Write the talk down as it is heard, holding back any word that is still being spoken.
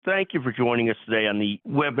Thank you for joining us today on the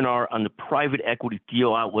webinar on the private equity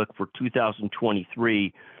deal outlook for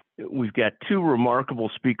 2023. We've got two remarkable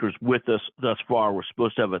speakers with us thus far. We're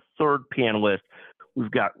supposed to have a third panelist. We've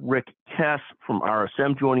got Rick Kes from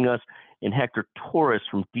RSM joining us and Hector Torres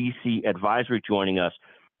from DC Advisory joining us.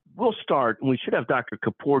 We'll start, and we should have Dr.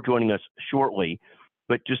 Kapoor joining us shortly,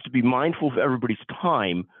 but just to be mindful of everybody's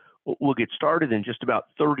time, we'll get started in just about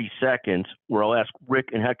 30 seconds where I'll ask Rick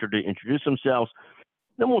and Hector to introduce themselves.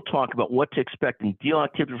 Then we'll talk about what to expect in deal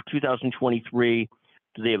activity for 2023.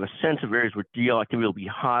 Do they have a sense of areas where deal activity will be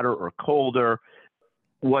hotter or colder?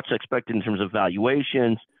 What's expected in terms of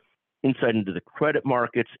valuations, insight into the credit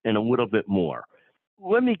markets, and a little bit more.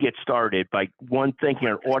 Let me get started by thanking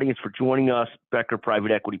our audience for joining us, Becker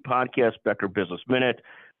Private Equity Podcast, Becker Business Minute.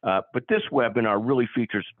 But this webinar really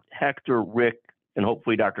features Hector, Rick, and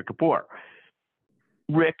hopefully Dr. Kapoor.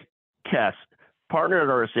 Rick Kes, partner at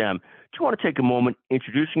RSM, do you want to take a moment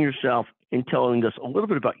introducing yourself and telling us a little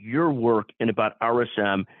bit about your work and about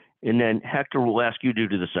RSM, and then Hector will ask you to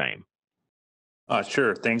do the same.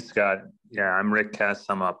 Sure. Thanks, Scott. Yeah, I'm Rick Kes.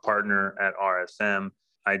 I'm a partner at RSM.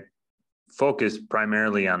 I focus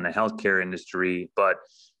primarily on the healthcare industry, but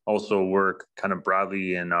also work kind of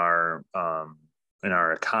broadly in our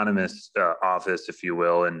economist office, if you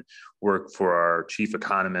will, and work for our chief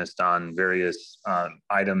economist on various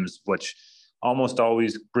items, which almost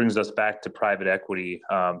always brings us back to private equity.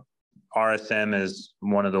 RSM is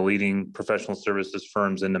one of the leading professional services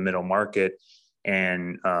firms in the middle market.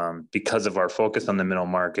 And because of our focus on the middle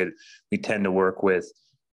market, we tend to work with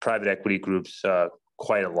private equity groups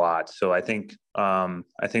quite a lot. So I think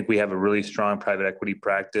we have a really strong private equity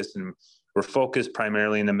practice, and we're focused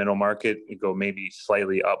primarily in the middle market. We go maybe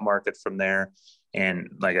slightly up market from there. And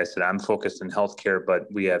like I said, I'm focused in healthcare, but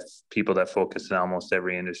we have people that focus in almost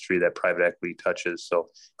every industry that private equity touches. So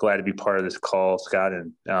glad to be part of this call, Scott,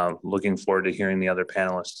 and looking forward to hearing the other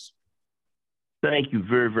panelists. Thank you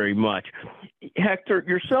very, very much. Hector,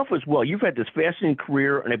 yourself as well, you've had this fascinating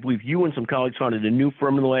career, and I believe you and some colleagues founded a new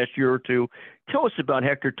firm in the last year or two. Tell us about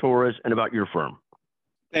Hector Torres and about your firm.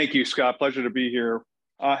 Thank you, Scott. Pleasure to be here.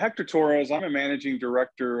 Hector Torres, I'm a managing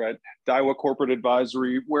director at Daiwa Corporate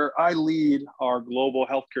Advisory, where I lead our global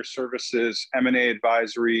healthcare services M&A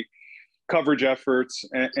advisory coverage efforts,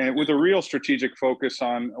 and with a real strategic focus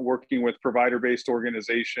on working with provider-based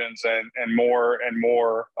organizations and more.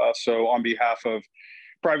 So on behalf of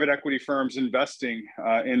private equity firms investing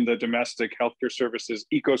in the domestic healthcare services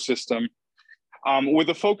ecosystem, with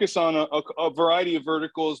a focus on a variety of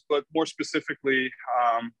verticals, but more specifically,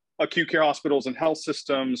 acute care hospitals and health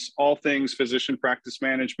systems, all things physician practice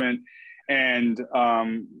management, and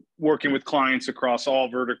working with clients across all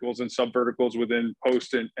verticals and sub-verticals within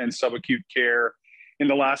post and subacute care. In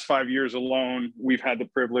the last 5 years alone, we've had the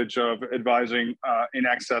privilege of advising in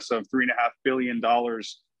excess of $3.5 billion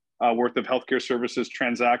worth of healthcare services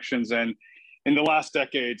transactions. And in the last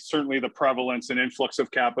decade, certainly the prevalence and influx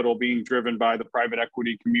of capital being driven by the private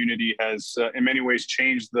equity community has in many ways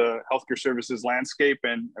changed the healthcare services landscape,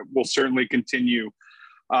 and will certainly continue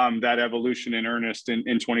that evolution in earnest in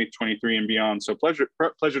 2023 and beyond. So pleasure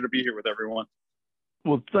to be here with everyone.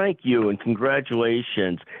 Well, thank you and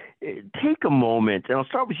congratulations. Take a moment, and I'll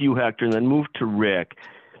start with you, Hector, and then move to Rick.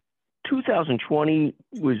 2020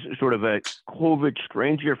 was sort of a COVID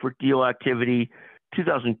strange year for deal activity.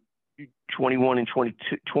 2021 and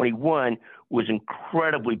 2021 was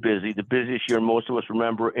incredibly busy, the busiest year most of us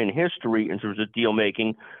remember in history in terms of deal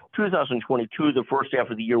making. 2022, the first half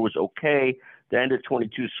of the year was okay. The end of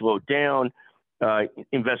 22 slowed down.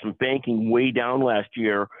 Investment banking way down last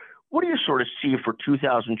year. What do you sort of see for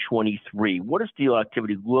 2023? What does deal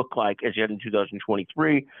activity look like as you head in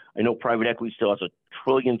 2023? I know private equity still has $1.3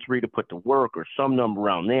 trillion to put to work, or some number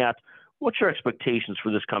around that. What's your expectations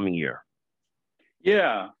for this coming year?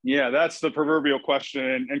 Yeah, that's the proverbial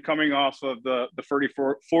question. And coming off of the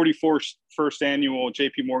 44th annual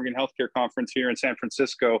JP Morgan Healthcare Conference here in San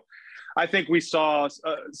Francisco, I think we saw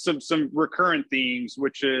some recurrent themes,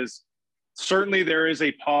 which is certainly there is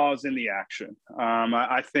a pause in the action.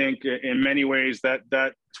 I think in many ways that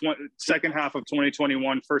second half of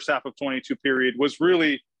 2021, first half of 22 period was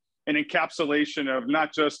really an encapsulation of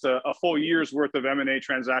not just a full year's worth of M&A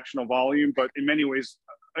transactional volume, but in many ways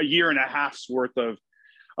a year and a half's worth of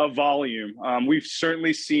volume. We've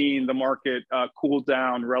certainly seen the market cool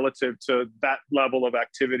down relative to that level of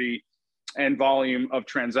activity and volume of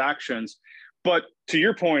transactions. But to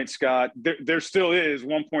your point, Scott, there still is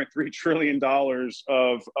 $1.3 trillion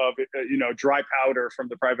of dry powder from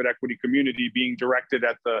the private equity community being directed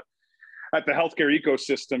at the healthcare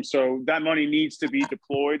ecosystem. So that money needs to be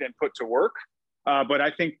deployed and put to work. But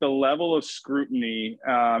I think the level of scrutiny,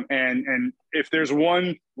 and if there's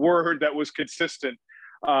one word that was consistent,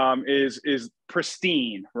 is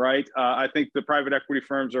pristine, right? I think the private equity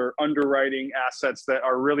firms are underwriting assets that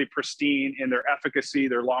are really pristine in their efficacy,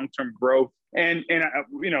 their long-term growth. And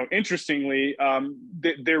interestingly,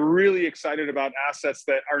 they're really excited about assets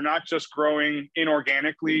that are not just growing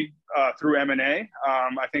inorganically through M&A.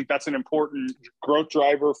 I think that's an important growth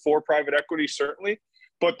driver for private equity, certainly,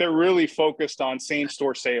 but they're really focused on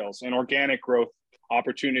same-store sales and organic growth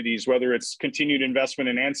opportunities, whether it's continued investment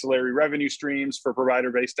in ancillary revenue streams for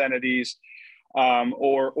provider-based entities,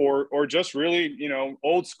 or just really,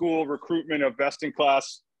 old school recruitment of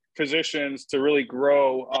best-in-class physicians to really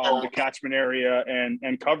grow the catchment area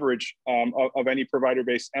and coverage of any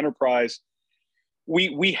provider-based enterprise.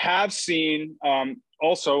 We have seen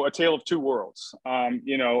also a tale of two worlds.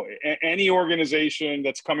 Any organization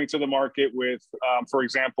that's coming to the market with, for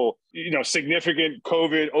example, significant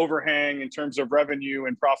COVID overhang in terms of revenue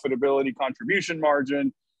and profitability contribution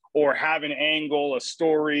margin, or have an angle, a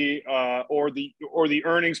story, or the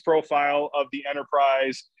earnings profile of the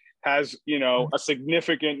enterprise has, a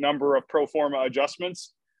significant number of pro forma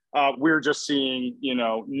adjustments. We're just seeing,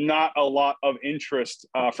 not a lot of interest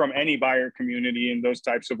from any buyer community in those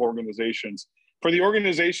types of organizations. For the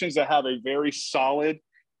organizations that have a very solid,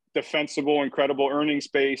 defensible, and credible earnings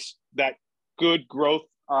base, that good growth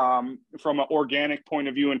from an organic point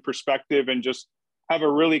of view and perspective, and just have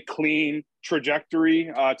a really clean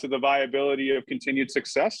trajectory to the viability of continued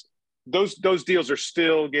success, those deals are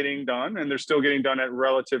still getting done, and they're still getting done at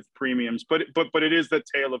relative premiums. But it is the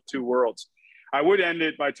tale of two worlds. I would end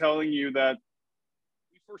it by telling you that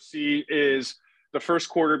we foresee is the first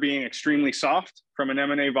quarter being extremely soft from an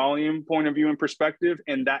M&A volume point of view and perspective,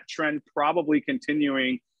 and that trend probably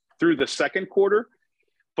continuing through the second quarter.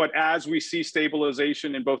 But as we see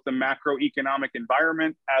stabilization in both the macroeconomic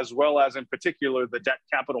environment, as well as in particular the debt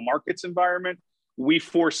capital markets environment, we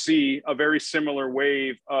foresee a very similar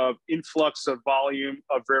wave of influx of volume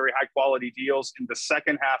of very high quality deals in the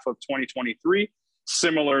second half of 2023,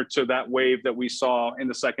 similar to that wave that we saw in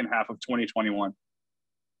the second half of 2021.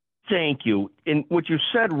 Thank you. And what you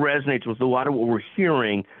said resonates with a lot of what we're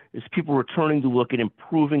hearing is people returning to look at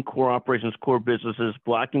improving core operations, core businesses,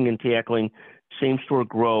 blocking and tackling, same-store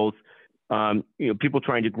growth, people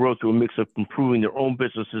trying to grow through a mix of improving their own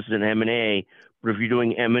businesses and M&A. But if you're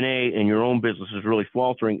doing M&A and your own business is really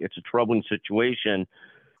faltering, it's a troubling situation.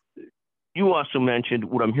 You also mentioned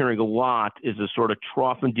what I'm hearing a lot is a sort of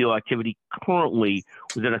trough in deal activity currently,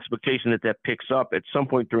 with an expectation that picks up at some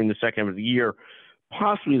point during the second half of the year,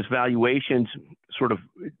 possibly as valuations sort of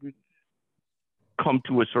come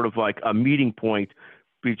to a sort of like a meeting point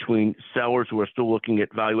between sellers who are still looking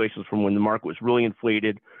at valuations from when the market was really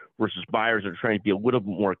inflated versus buyers that are trying to be a little bit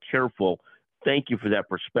more careful. Thank you for that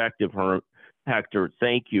perspective, Hector.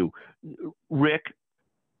 Thank you. Rick,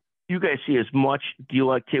 you guys see as much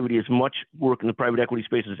deal activity, as much work in the private equity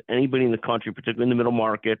space as anybody in the country, particularly in the middle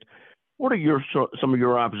market. What are some of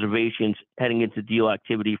your observations heading into deal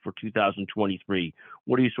activity for 2023?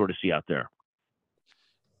 What do you sort of see out there?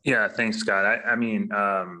 Yeah, thanks, Scott. I mean,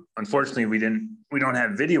 unfortunately, we don't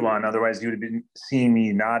have video on. Otherwise, you would have been seeing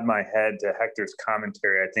me nod my head to Hector's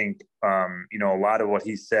commentary. I think, a lot of what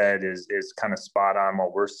he said is kind of spot on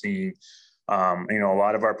what we're seeing. A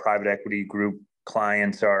lot of our private equity group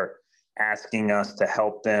clients are asking us to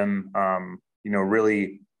help them,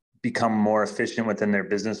 really become more efficient within their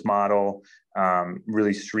business model,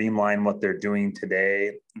 really streamline what they're doing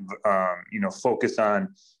today, focus on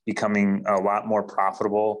becoming a lot more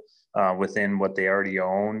profitable within what they already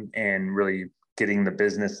own, and really getting the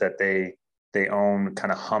business that they own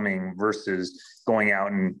kind of humming versus going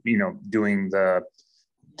out and, doing the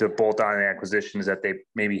bolt-on acquisitions that they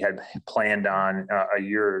maybe had planned on a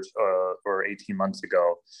year or 18 months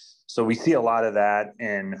ago. So we see a lot of that,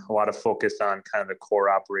 and a lot of focus on kind of the core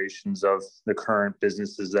operations of the current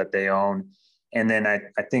businesses that they own. And then I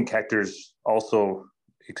think Hector's also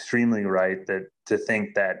extremely right to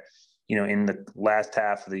think that, in the last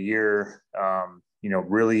half of the year,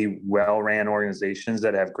 really well-ran organizations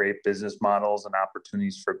that have great business models and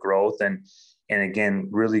opportunities for growth, and again,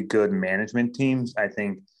 really good management teams, I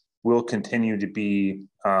think will continue to be,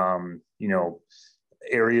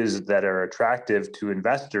 areas that are attractive to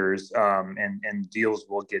investors, and deals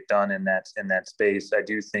will get done in that space. I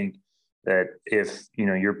do think that if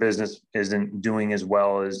your business isn't doing as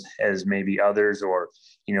well as maybe others, or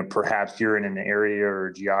perhaps you're in an area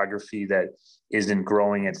or geography that isn't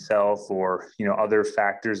growing itself, or other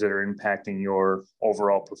factors that are impacting your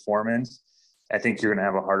overall performance, I think you're going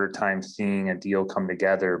to have a harder time seeing a deal come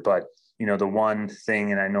together. But the one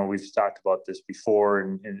thing, and I know we've talked about this before,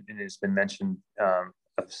 and it's been mentioned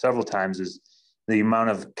several times, is the amount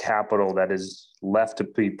of capital that is left to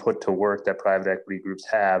be put to work that private equity groups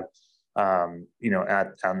have, on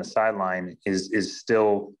the sideline is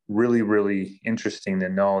still really, really interesting to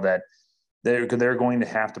know that they're going to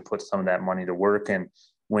have to put some of that money to work. And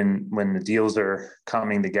when the deals are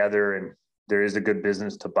coming together and there is a good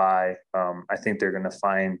business to buy, I think they're going to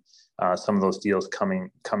find some of those deals coming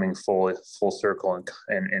full circle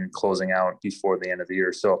and closing out before the end of the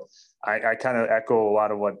year. So I kind of echo a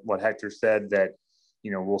lot of what Hector said, that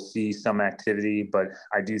we'll see some activity, but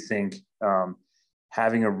I do think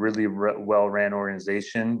having a really well-ran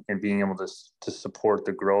organization and being able to support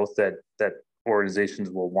the growth that organizations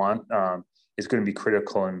will want is going to be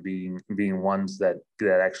critical in being ones that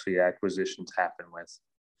actually acquisitions happen with.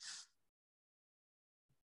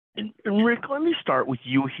 And Rick, let me start with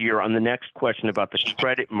you here on the next question about the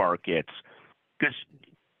credit markets, because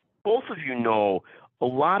both of you know a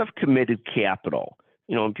lot of committed capital.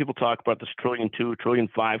 When people talk about this $1.2 trillion,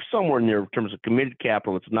 $1.5 trillion, somewhere in there in terms of committed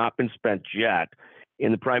capital that's not been spent yet,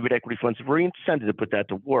 and the private equity funds are very incented to put that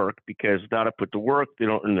to work, because without it put to work, they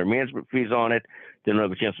don't earn their management fees on it. They don't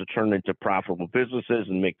have a chance to turn it into profitable businesses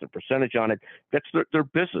and make their percentage on it. That's their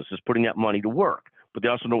business, is putting that money to work. But they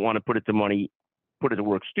also don't want to put it to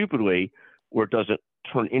work stupidly, where it doesn't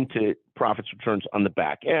turn into profits returns on the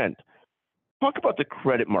back end. Talk about the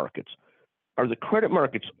credit markets. Are the credit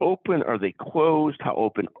markets open? Are they closed? How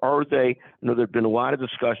open are they? I know there have been a lot of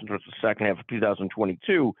discussions towards the second half of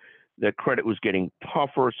 2022 that credit was getting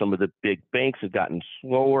tougher. Some of the big banks have gotten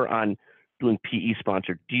slower on doing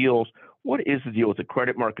PE-sponsored deals. What is the deal with the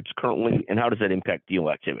credit markets currently, and how does that impact deal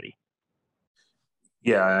activity?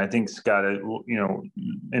 Yeah, I think, Scott,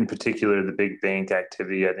 in particular, the big bank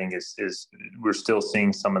activity, I think is we're still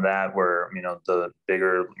seeing some of that, where, the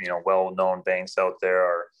bigger, well-known banks out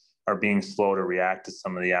there are being slow to react to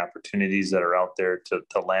some of the opportunities that are out there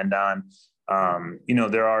to lend on.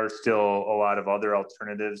 There are still a lot of other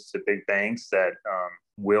alternatives to big banks that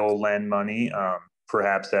will lend money,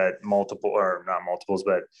 perhaps at multiple, or not multiples,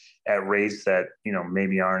 but at rates that,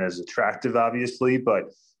 maybe aren't as attractive, obviously, but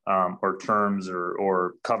or terms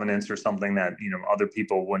or covenants or something that, other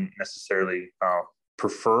people wouldn't necessarily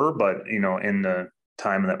prefer, but, in the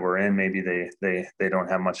time that we're in, maybe they don't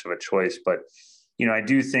have much of a choice. But, I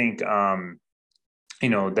do think, that,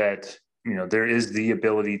 there is the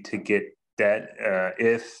ability to get debt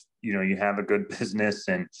if, you have a good business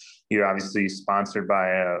and you're obviously sponsored by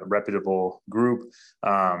a reputable group.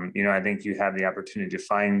 I think you have the opportunity to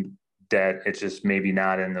find debt. It's just maybe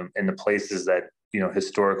not in the places that,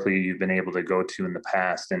 historically you've been able to go to in the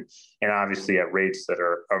past, and obviously at rates that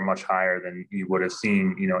are much higher than you would have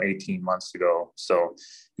seen, 18 months ago. So,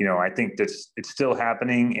 I think it's still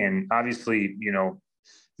happening. And obviously,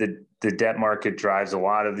 the debt market drives a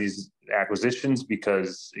lot of these acquisitions,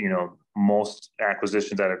 because, most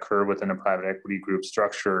acquisitions that occur within a private equity group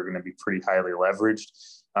structure are going to be pretty highly leveraged.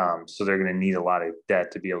 So they're going to need a lot of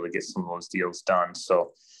debt to be able to get some of those deals done.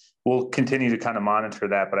 So we'll continue to kind of monitor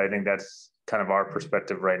that. But I think that's kind of our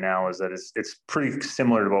perspective right now, is that it's pretty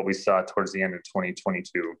similar to what we saw towards the end of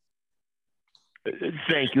 2022.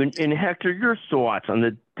 Thank you. And Hector, your thoughts on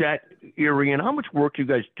the debt area and how much work you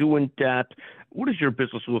guys do in debt? What does your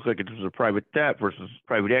business look like in terms of private debt versus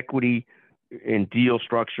private equity and deal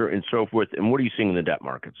structure and so forth? And what are you seeing in the debt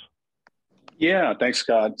markets? Yeah, thanks,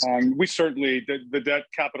 Scott. We certainly, the debt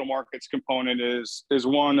capital markets component is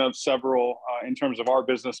one of several in terms of our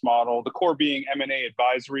business model, the core being M&A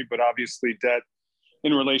advisory, but obviously debt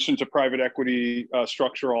in relation to private equity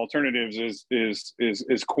structural alternatives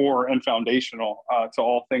is core and foundational to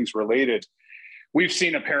all things related. We've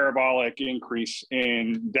seen a parabolic increase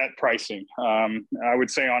in debt pricing. I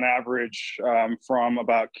would say on average from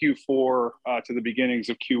about Q4 to the beginnings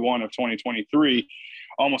of Q1 of 2023,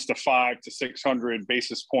 almost a 500 to 600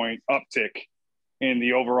 basis point uptick in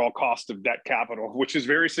the overall cost of debt capital, which is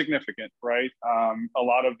very significant, right? A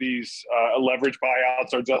lot of these leverage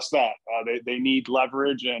buyouts are just that. They need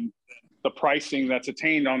leverage, and the pricing that's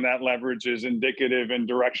attained on that leverage is indicative and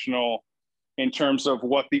directional in terms of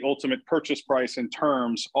what the ultimate purchase price and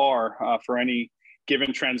terms are for any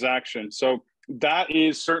given transaction. So that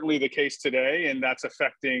is certainly the case today, and that's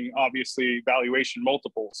affecting, obviously, valuation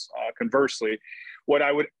multiples, conversely. What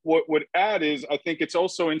I would add is I think it's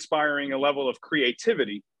also inspiring a level of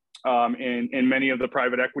creativity in many of the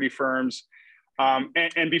private equity firms.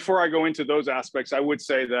 And before I go into those aspects, I would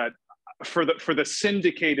say that for the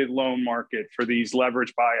syndicated loan market, for these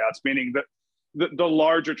leverage buyouts, meaning the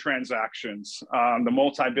larger transactions, the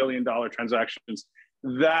multi-billion-dollar transactions,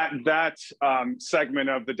 that segment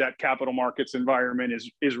of the debt capital markets environment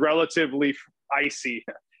is relatively icy,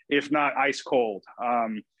 if not ice cold.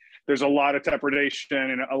 There's a lot of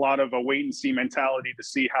trepidation and a lot of a wait and see mentality to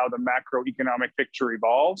see how the macroeconomic picture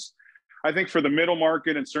evolves. I think for the middle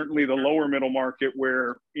market and certainly the lower middle market,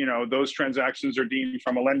 where those transactions are deemed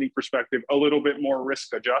from a lending perspective a little bit more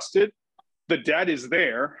risk adjusted, the debt is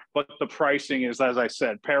there, but the pricing is, as I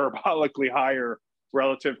said, parabolically higher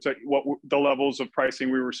relative to what the levels of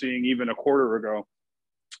pricing we were seeing even a quarter ago.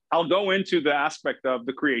 I'll go into the aspect of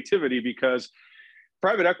the creativity because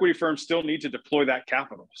private equity firms still need to deploy that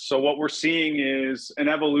capital. So what we're seeing is an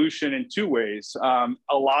evolution in two ways. A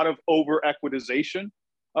lot of over-equitization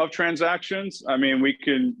of transactions. I mean, we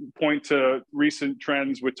can point to recent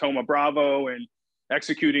trends with Thoma Bravo and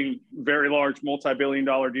executing very large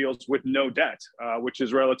multi-billion-dollar deals with no debt, which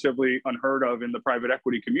is relatively unheard of in the private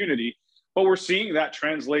equity community. But we're seeing that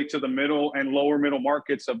translate to the middle and lower middle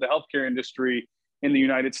markets of the healthcare industry in the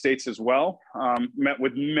United States as well. Met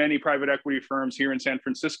with many private equity firms here in San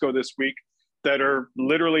Francisco this week that are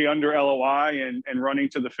literally under LOI and running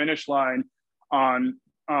to the finish line on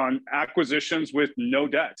acquisitions with no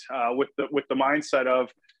debt, with the mindset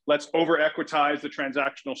of let's over-equitize the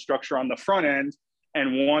transactional structure on the front end.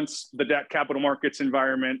 And once the debt capital markets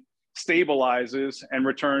environment stabilizes and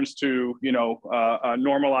returns to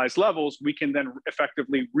normalized levels, we can then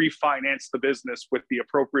effectively refinance the business with the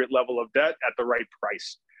appropriate level of debt at the right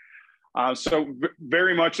price. So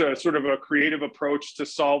very much a sort of a creative approach to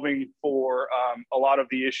solving for a lot of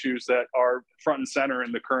the issues that are front and center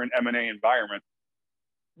in the current M&A environment.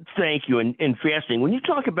 Thank you. And fascinating. When you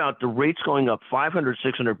talk about the rates going up 500,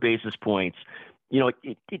 600 basis points,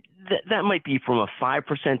 that might be from a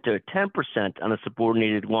 5% to a 10% on a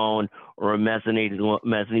subordinated loan or a mezzanine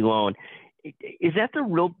loan. Is that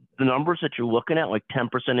the numbers that you're looking at, like 10%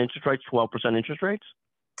 interest rates, 12% interest rates?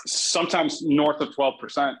 Sometimes north of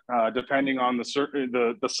 12%, depending on the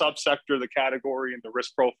subsector, the category, and the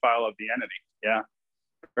risk profile of the entity. Yeah,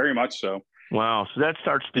 very much so. Wow. So that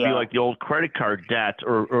starts to be like the old credit card debt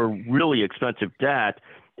or really expensive debt.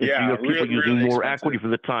 If you have people using really more equity for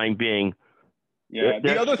the time being. Yeah.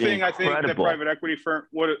 The other thing I think that private equity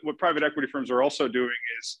firms are also doing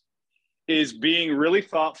is being really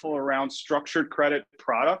thoughtful around structured credit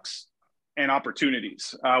products and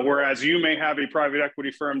opportunities. Whereas you may have a private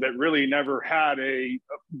equity firm that really never had a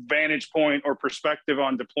vantage point or perspective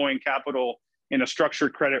on deploying capital in a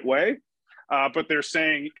structured credit way. But they're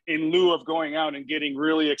saying in lieu of going out and getting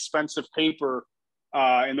really expensive paper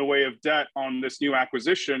in the way of debt on this new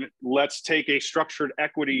acquisition, let's take a structured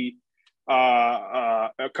equity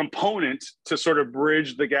a component to sort of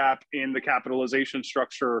bridge the gap in the capitalization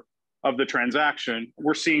structure of the transaction.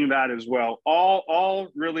 We're seeing that as well. All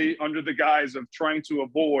really under the guise of trying to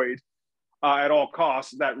avoid at all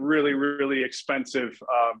costs that really, really expensive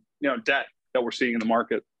debt that we're seeing in the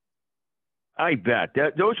market. I bet.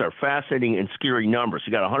 Those are fascinating and scary numbers.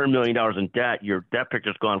 You got $100 million in debt. Your debt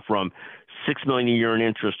picture's gone from $6 million a year in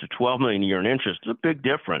interest to $12 million a year in interest. It's a big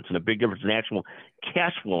difference, and a big difference in actual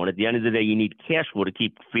cash flow. And at the end of the day, you need cash flow to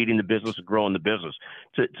keep feeding the business and growing the business.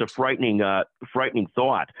 It's a frightening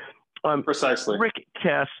thought. Precisely. Rick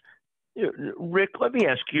Kes, Rick, let me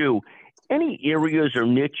ask you, any areas or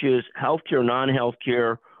niches, healthcare,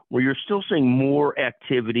 non-healthcare, where you're still seeing more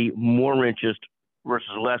activity, more interest versus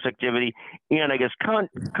less activity? And I guess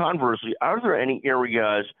conversely, are there any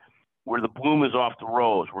areas where the bloom is off the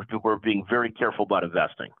rose, where people are being very careful about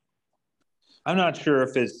investing? I'm not sure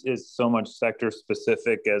if it's so much sector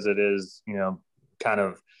specific as it is, kind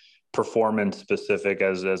of performance specific,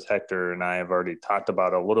 as Hector and I have already talked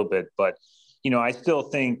about a little bit. But, I still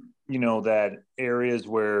think, that areas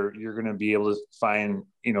where you're going to be able to find,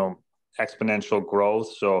 exponential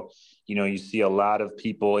growth. So, you see a lot of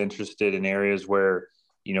people interested in areas where,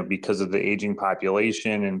 because of the aging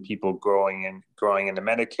population and people growing into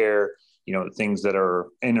Medicare, things that are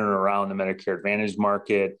in and around the Medicare Advantage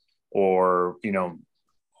market, or,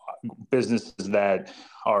 businesses that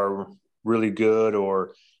are really good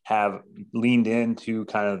or have leaned into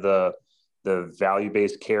kind of the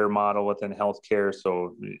value-based care model within healthcare.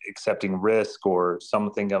 So accepting risk or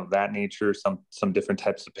something of that nature, some different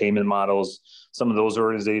types of payment models. Some of those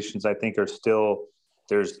organizations, I think, are still,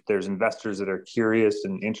 there's investors that are curious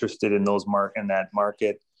and interested in that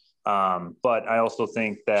market. But I also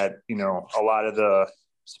think that, a lot of the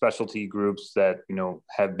specialty groups that,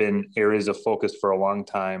 have been areas of focus for a long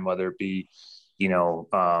time, whether it be,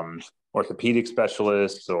 orthopedic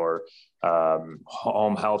specialists or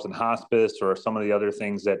home health and hospice, or some of the other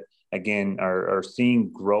things that again, are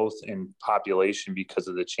seeing growth in population because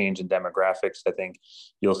of the change in demographics. I think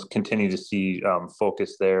you'll continue to see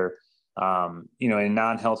focus there. In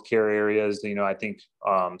non-healthcare areas, I think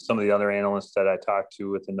some of the other analysts that I talked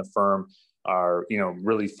to within the firm are,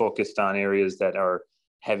 really focused on areas that are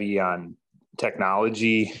heavy on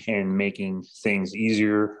technology and making things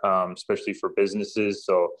easier, especially for businesses.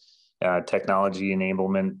 So technology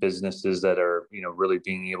enablement businesses that are, really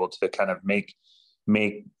being able to kind of make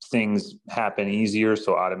things happen easier.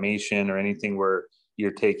 So automation or anything where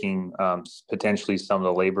you're taking potentially some of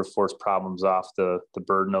the labor force problems off the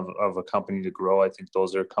burden of a company to grow. I think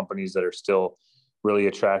those are companies that are still really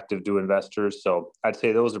attractive to investors. So I'd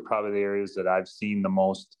say those are probably the areas that I've seen the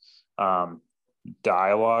most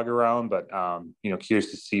dialogue around, but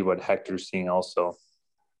curious to see what Hector's seeing also.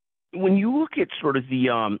 When you look at sort of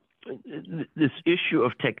the this issue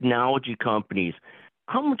of technology companies,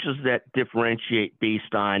 how much does that differentiate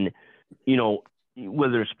based on,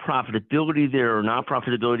 whether there's profitability there or not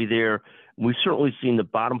profitability there? We've certainly seen the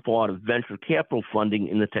bottom fall out of venture capital funding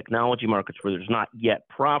in the technology markets where there's not yet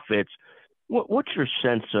profits. What's your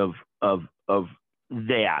sense of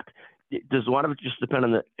that? Does a lot of it just depend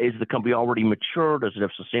on is the company already mature? Does it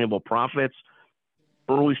have sustainable profits?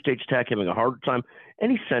 Early stage tech having a harder time?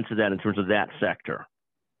 Any sense of that in terms of that sector?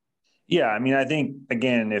 Yeah, I mean, I think,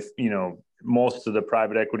 again, if, most of the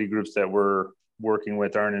private equity groups that we're working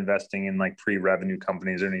with aren't investing in like pre-revenue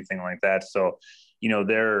companies or anything like that. So,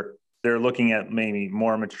 they're looking at maybe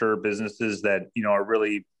more mature businesses that, are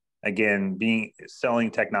really, again,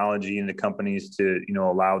 selling technology into companies to,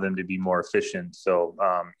 allow them to be more efficient. So,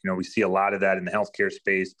 we see a lot of that in the healthcare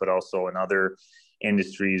space, but also in other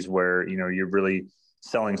industries where, you're really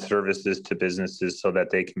selling services to businesses so that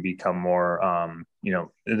they can become more,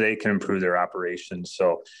 they can improve their operations.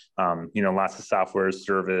 So, lots of software as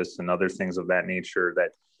service and other things of that nature that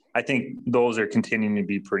I think those are continuing to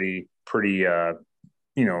be pretty,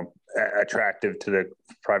 attractive to the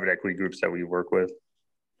private equity groups that we work with.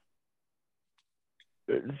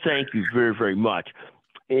 Thank you very, very much.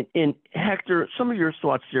 And Hector, some of your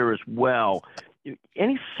thoughts there as well.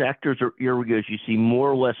 Any sectors or areas you see more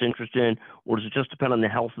or less interest in, or does it just depend on the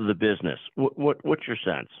health of the business? What's your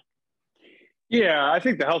sense? Yeah, I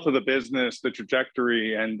think the health of the business, the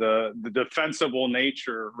trajectory, and the defensible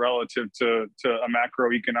nature relative to a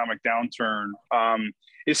macroeconomic downturn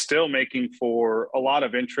is still making for a lot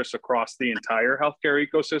of interest across the entire healthcare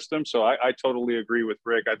ecosystem. So I totally agree with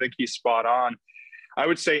Rick. I think he's spot on. I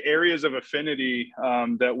would say areas of affinity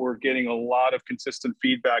that we're getting a lot of consistent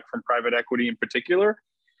feedback from private equity in particular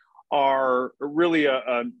are really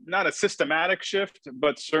not a systematic shift,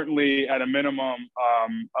 but certainly at a minimum,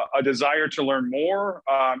 a desire to learn more,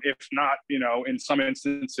 if not, in some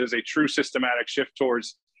instances, a true systematic shift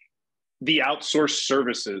towards the outsourced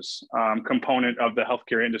services component of the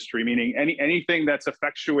healthcare industry, meaning anything that's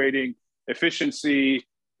effectuating efficiency.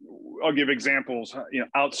 I'll give examples,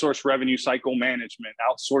 outsourced revenue cycle management,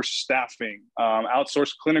 outsourced staffing,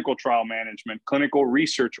 outsourced clinical trial management, clinical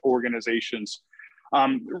research organizations,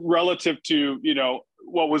 relative to,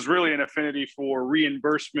 what was really an affinity for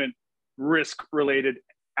reimbursement risk-related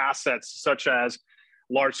assets, such as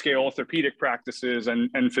large-scale orthopedic practices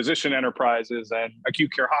and physician enterprises and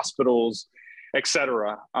acute care hospitals, et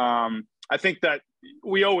cetera. I think that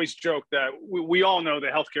we always joke that we all know the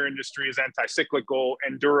healthcare industry is anti-cyclical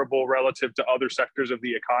and durable relative to other sectors of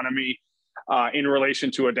the economy in relation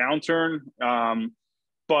to a downturn.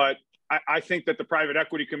 But I think that the private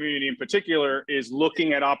equity community in particular is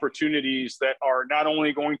looking at opportunities that are not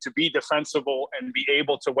only going to be defensible and be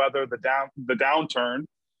able to weather the downturn,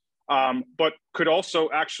 but could also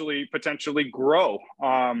actually potentially grow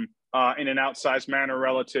in an outsized manner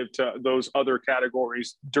relative to those other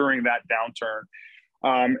categories during that downturn.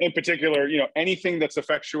 In particular, anything that's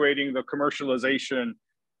effectuating the commercialization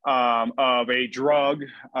of a drug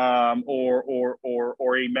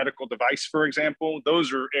or a medical device, for example,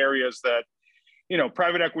 those are areas that,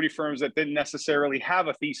 private equity firms that didn't necessarily have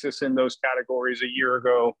a thesis in those categories a year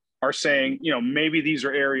ago are saying, maybe these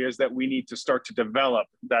are areas that we need to start to develop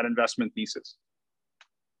that investment thesis.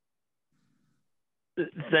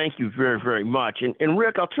 Thank you very, very much. And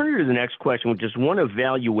Rick, I'll turn you to the next question, which is one of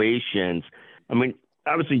valuations. I mean,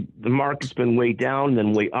 obviously, the market's been way down,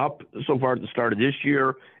 then way up so far at the start of this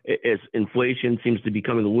year, as inflation seems to be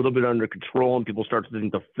coming a little bit under control and people start to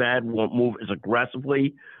think the Fed won't move as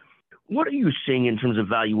aggressively. What are you seeing in terms of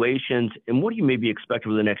valuations, and what do you maybe expect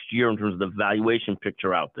over the next year in terms of the valuation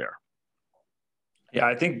picture out there? Yeah,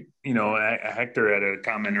 I think, Hector had a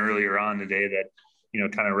comment earlier on today that,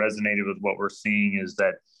 kind of resonated with what we're seeing is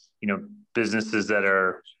that, businesses that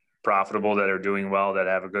are profitable, that are doing well, that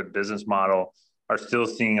have a good business model, are still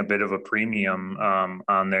seeing a bit of a premium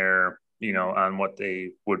on their, on what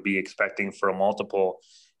they would be expecting for a multiple.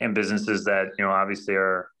 And businesses that, obviously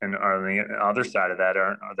are on the other side of that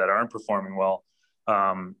aren't performing well,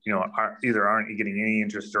 aren't getting any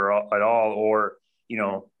interest at all, or,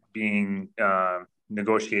 being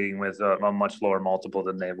negotiating with a much lower multiple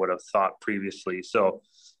than they would have thought previously. So,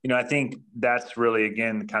 I think that's really,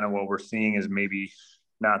 again, kind of what we're seeing is maybe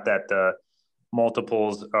not that the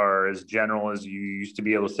multiples are as general as you used to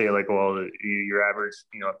be able to say, like, well, your average,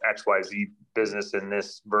 XYZ business in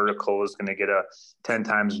this vertical is going to get a 10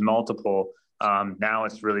 times multiple. Now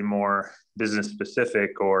it's really more business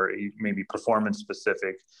specific, or maybe performance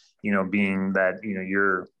specific, being that,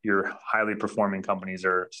 your highly performing companies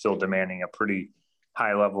are still demanding a pretty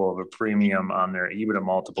high level of a premium on their EBITDA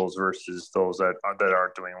multiples versus those that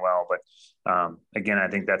aren't doing well. But again, I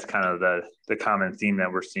think that's kind of the common theme that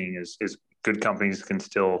we're seeing is good companies can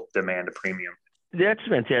still demand a premium. That's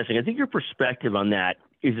fantastic. I think your perspective on that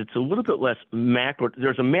is it's a little bit less macro.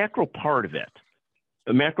 There's a macro part of it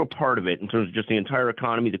in terms of just the entire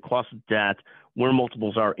economy, the cost of debt, where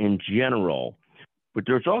multiples are in general. But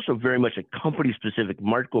there's also very much a company-specific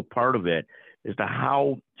micro part of it as to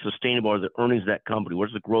how sustainable are the earnings of that company? What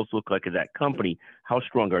does the growth look like of that company? How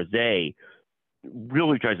strong are they?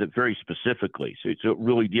 Really drives it very specifically. So it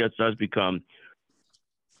really does become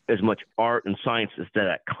as much art and science as to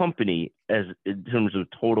that company as in terms of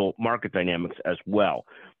total market dynamics as well.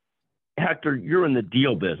 Hector, you're in the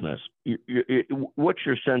deal business. What's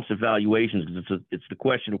your sense of valuations? Because it's the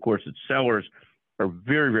question, of course, that sellers are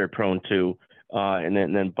very, very prone to, and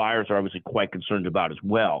then buyers are obviously quite concerned about as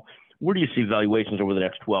well. Where do you see valuations over the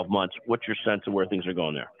next 12 months? What's your sense of where things are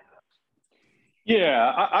going there?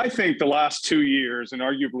 Yeah, I think the last 2 years, and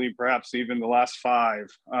arguably perhaps even the last 5,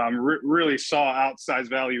 really saw outsized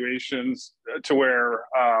valuations to where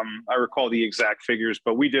I recall the exact figures,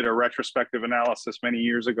 but we did a retrospective analysis many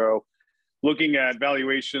years ago looking at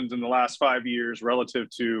valuations in the last 5 years relative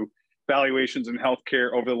to valuations in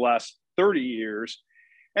healthcare over the last 30 years.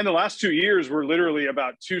 And the last 2 years were literally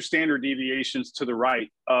about 2 standard deviations to the right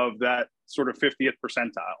of that sort of 50th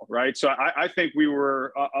percentile, right? So I think we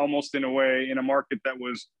were almost in a way in a market that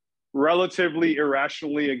was relatively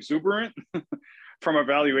irrationally exuberant from a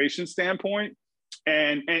valuation standpoint.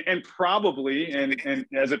 And probably, and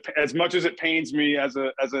as much as it pains me as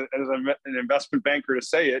an investment banker to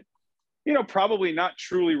say it, probably not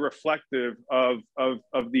truly reflective of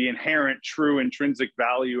the inherent true intrinsic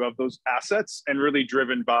value of those assets, and really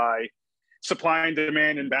driven by supply and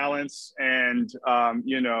demand imbalance and,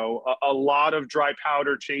 a lot of dry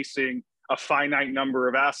powder chasing a finite number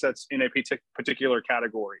of assets in a particular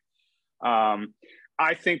category.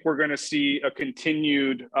 I think we're going to see a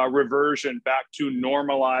continued reversion back to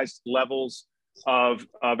normalized levels of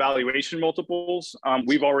valuation multiples.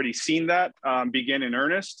 We've already seen that begin in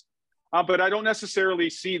earnest. But I don't necessarily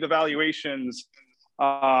see the valuations,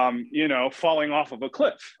 falling off of a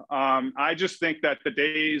cliff. I just think that the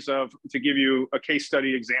days of, to give you a case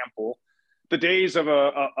study example, the days of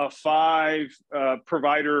a 5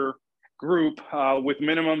 provider group with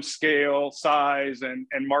minimum scale, size,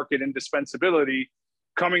 and market indispensability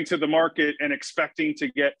coming to the market and expecting to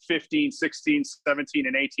get 15, 16, 17,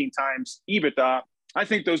 and 18 times EBITDA, I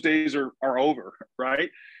think those days are over, right?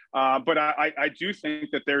 But I do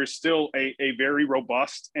think that there is still a very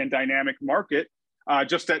robust and dynamic market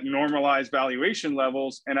just at normalized valuation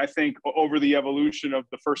levels. And I think over the evolution of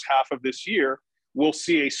the first half of this year, we'll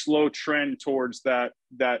see a slow trend towards that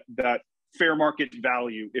fair market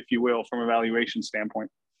value, if you will, from a valuation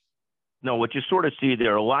standpoint. No, what you sort of see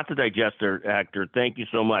there, a lot to digest there, Hector. Thank you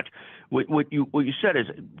so much. What you said is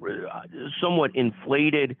somewhat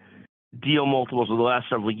inflated deal multiples of the last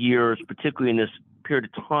several years, particularly in this period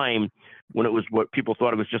of time when it was what people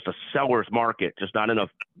thought it was just a seller's market, just not enough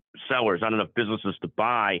sellers, not enough businesses to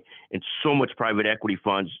buy, and so much private equity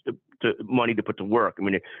funds to money to put to work. I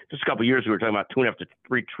mean, just a couple of years we were talking about $2.5 to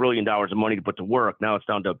 $3 trillion of money to put to work. Now it's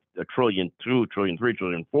down to $1.2 trillion, $1.3 trillion, $1.4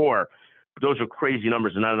 trillion. But those are crazy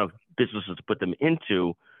numbers and not enough businesses to put them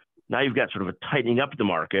into. Now you've got sort of a tightening up of the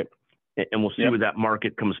market, and we'll see where that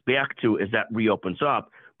market comes back to as that reopens up.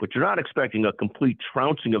 But you're not expecting a complete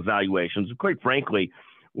trouncing of valuations. And quite frankly,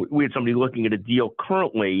 we had somebody looking at a deal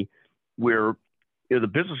currently where the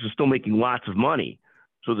business is still making lots of money.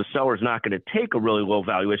 So the seller's not going to take a really low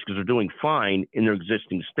valuation because they're doing fine in their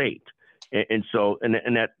existing state. And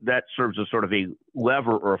that serves as sort of a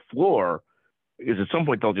lever or a floor, because at some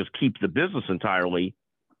point they'll just keep the business entirely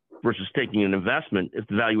versus taking an investment if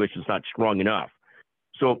the valuation is not strong enough.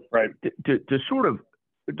 So to sort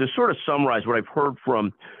of summarize what I've heard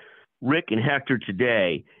from Rick and Hector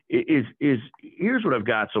today is here's what I've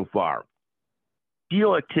got so far.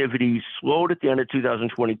 Deal activity slowed at the end of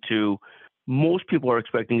 2022. Most people are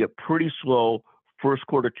expecting it pretty slow first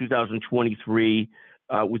quarter 2023,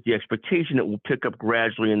 with the expectation it will pick up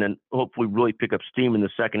gradually and then hopefully really pick up steam in the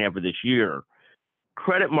second half of this year.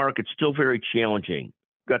 Credit market's still very challenging.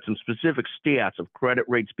 Got some specific stats of credit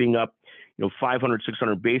rates being up, 500,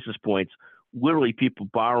 600 basis points. Literally, people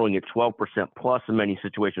borrowing at 12% plus in many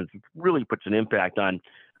situations, which really puts an impact on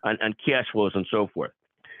cash flows and so forth.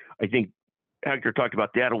 I think Hector talked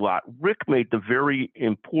about that a lot. Rick made the very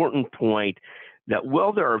important point that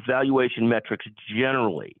while there are valuation metrics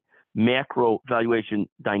generally, macro valuation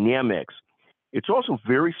dynamics, it's also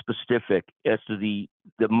very specific as to the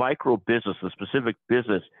micro business, the specific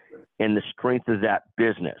business, and the strength of that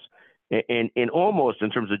business. And almost in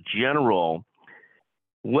terms of general,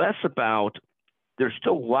 less about, there's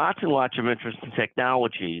still lots and lots of interest in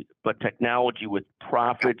technology, but technology with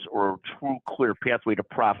profits or true clear pathway to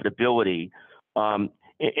profitability. And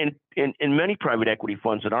many private equity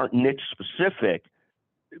funds that aren't niche specific,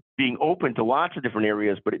 being open to lots of different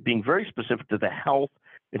areas, but it being very specific to the health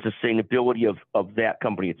and sustainability of that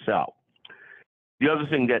company itself. The other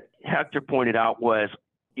thing that Hector pointed out was,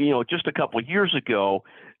 just a couple of years ago,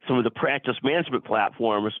 some of the practice management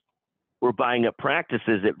platforms were buying up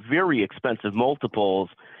practices at very expensive multiples.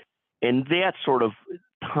 And that sort of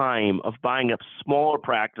time of buying up smaller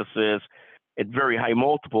practices at very high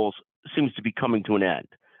multiples seems to be coming to an end.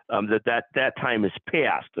 That time is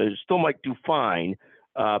past. They still might do fine,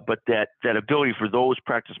 but that ability for those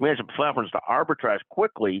practice management platforms to arbitrage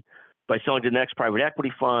quickly by selling to the next private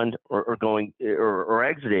equity fund or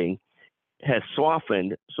exiting has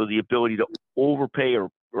softened. So the ability to overpay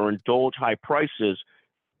or indulge high prices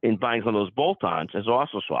in buying some of those bolt-ons has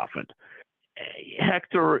also softened.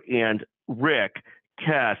 Hector and Rick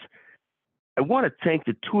Kes, I want to thank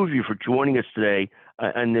the two of you for joining us today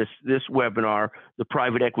on this webinar, the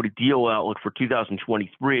Private Equity Deal Outlook for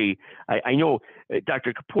 2023. I know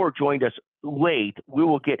Dr. Kapoor joined us late. We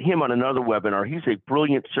will get him on another webinar. He's a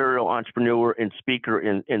brilliant serial entrepreneur and speaker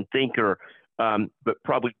and thinker, but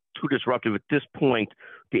probably too disruptive at this point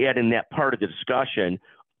to add in that part of the discussion.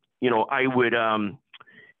 I would, I'm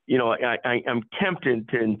tempted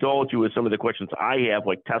to indulge you with some of the questions I have,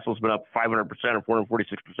 like Tesla's been up 500% or 446%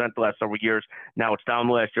 the last several years. Now it's down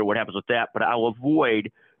last year. What happens with that? But I'll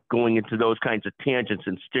avoid going into those kinds of tangents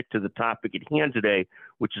and stick to the topic at hand today,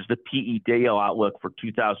 which is the PE Deal Outlook for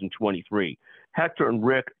 2023. Hector and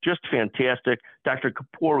Rick, just fantastic. Dr.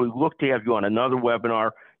 Kapoor, we look to have you on another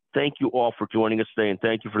webinar. Thank you all for joining us today, and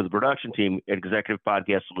thank you for the production team at Executive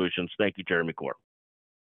Podcast Solutions. Thank you, Jeremy Core.